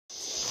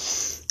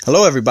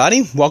Hello,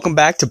 everybody. Welcome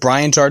back to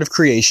Brian's Art of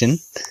Creation.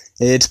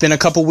 It's been a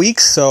couple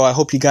weeks, so I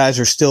hope you guys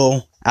are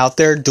still out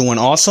there doing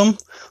awesome.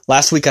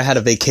 Last week I had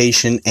a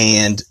vacation,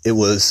 and it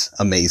was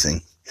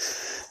amazing.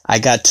 I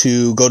got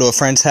to go to a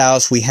friend's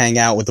house. We hang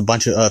out with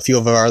a few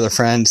of our other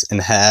friends and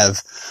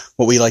have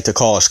what we like to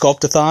call a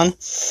sculptathon.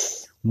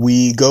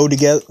 We go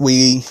together,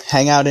 we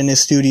hang out in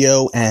his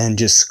studio and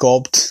just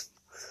sculpt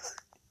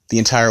the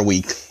entire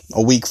week.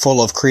 A week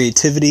full of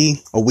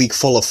creativity, a week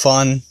full of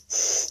fun,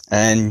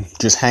 and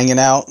just hanging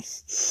out,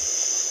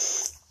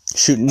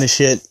 shooting the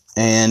shit,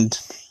 and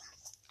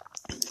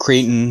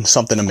creating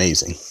something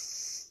amazing.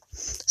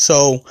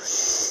 So,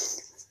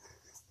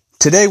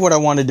 today what I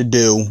wanted to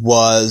do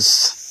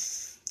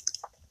was,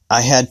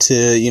 I had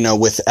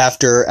to,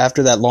 after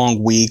that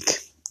long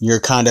week,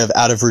 you're kind of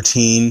out of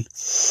routine,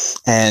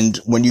 and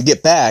when you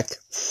get back,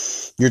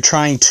 you're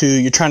trying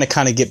to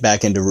kind of get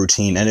back into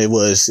routine, and it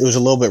was a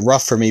little bit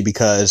rough for me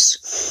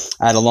because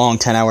I had a long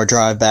 10-hour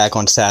drive back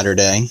on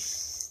Saturday.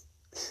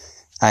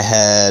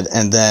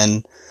 And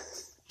then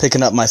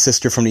picking up my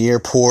sister from the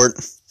airport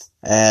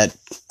at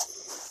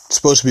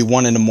supposed to be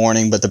 1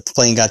 a.m, but the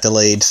plane got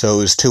delayed, so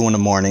it was 2 a.m,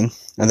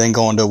 and then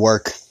going to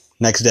work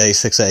next day,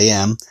 6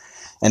 a.m,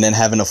 and then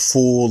having a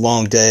full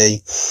long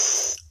day,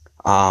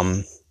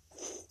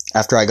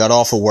 after I got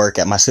off of work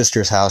at my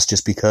sister's house,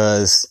 just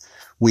because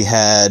we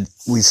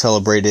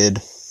celebrated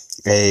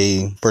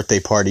a birthday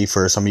party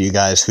for some of you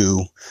guys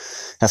who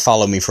have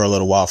followed me for a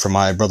little while, for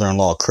my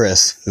brother-in-law,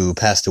 Chris, who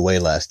passed away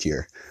last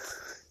year.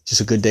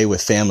 Just a good day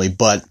with family.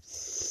 But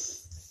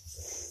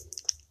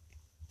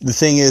the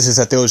thing is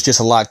that there was just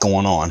a lot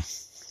going on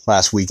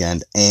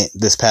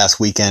this past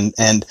weekend.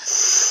 And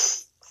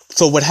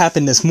so what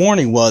happened this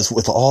morning was,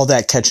 with all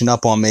that catching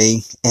up on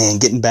me and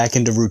getting back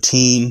into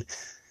routine,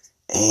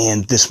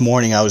 and this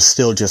morning I was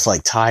still just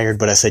like tired,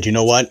 but I said, you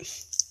know what?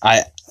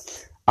 I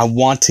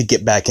want to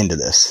get back into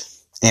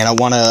this, and I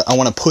want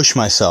to push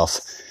myself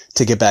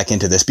to get back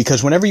into this,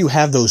 because whenever you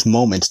have those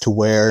moments to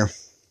where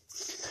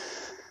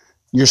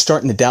you're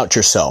starting to doubt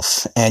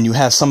yourself, and you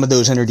have some of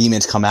those inner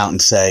demons come out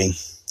and say,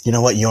 you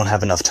know what? You don't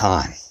have enough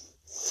time.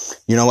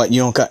 You know what?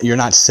 You're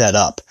not set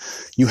up.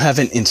 You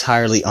haven't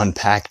entirely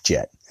unpacked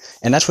yet.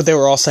 And that's what they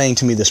were all saying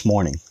to me this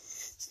morning.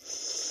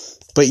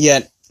 But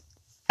yet,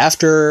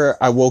 after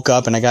I woke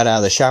up and I got out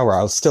of the shower,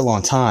 I was still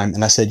on time,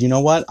 and I said, you know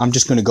what? I'm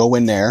just going to go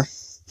in there.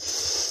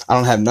 I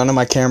don't have none of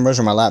my cameras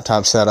or my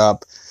laptop set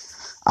up.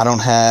 I don't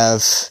have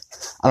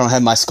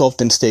my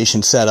sculpting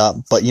station set up,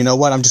 but you know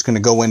what? I'm just going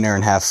to go in there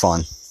and have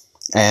fun.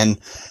 And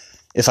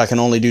if I can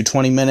only do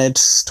 20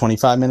 minutes,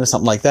 25 minutes,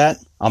 something like that,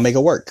 I'll make it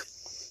work.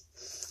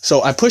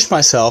 So I pushed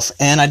myself,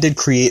 and I did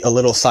create a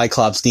little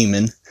Cyclops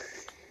demon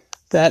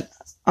that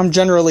I'm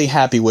generally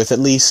happy with, at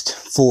least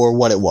for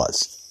what it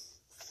was.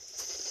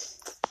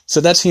 So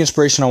that's the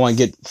inspiration I want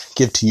to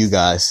give to you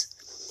guys.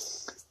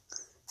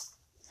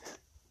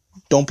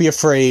 Don't be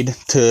afraid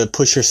to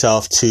push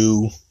yourself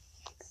to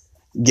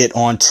get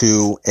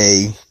onto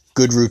a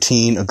good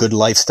routine, a good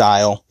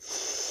lifestyle,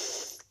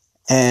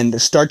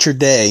 and start your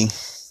day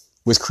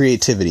with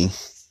creativity,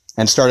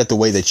 and start it the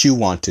way that you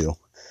want to.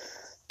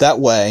 That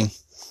way,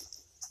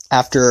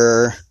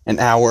 after an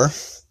hour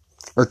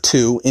or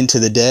two into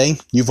the day,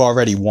 you've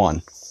already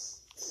won,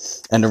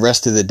 and the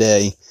rest of the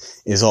day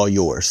is all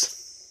yours.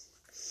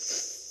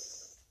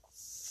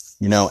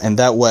 And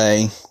that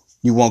way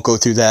you won't go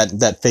through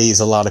that phase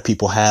a lot of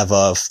people have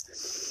of,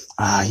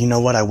 you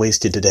know what, I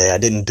wasted today. I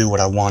didn't do what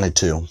I wanted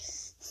to.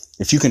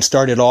 If you can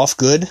start it off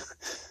good,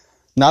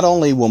 not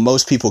only will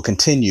most people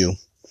continue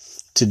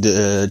to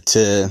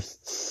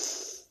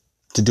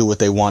do what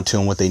they want to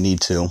and what they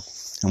need to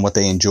and what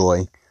they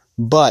enjoy,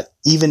 but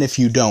even if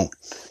you don't,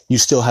 you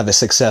still have a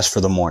success for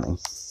the morning.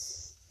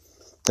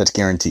 That's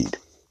guaranteed.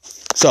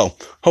 So,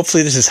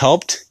 hopefully this has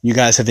helped. You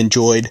guys have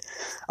enjoyed.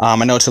 I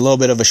know it's a little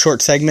bit of a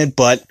short segment,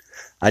 but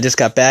I just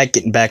got back,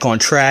 getting back on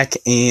track,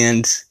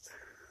 and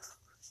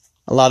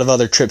a lot of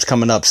other trips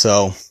coming up.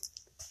 So,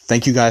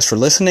 thank you guys for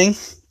listening.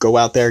 Go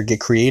out there,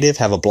 get creative,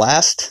 have a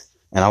blast,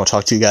 and I will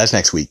talk to you guys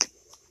next week.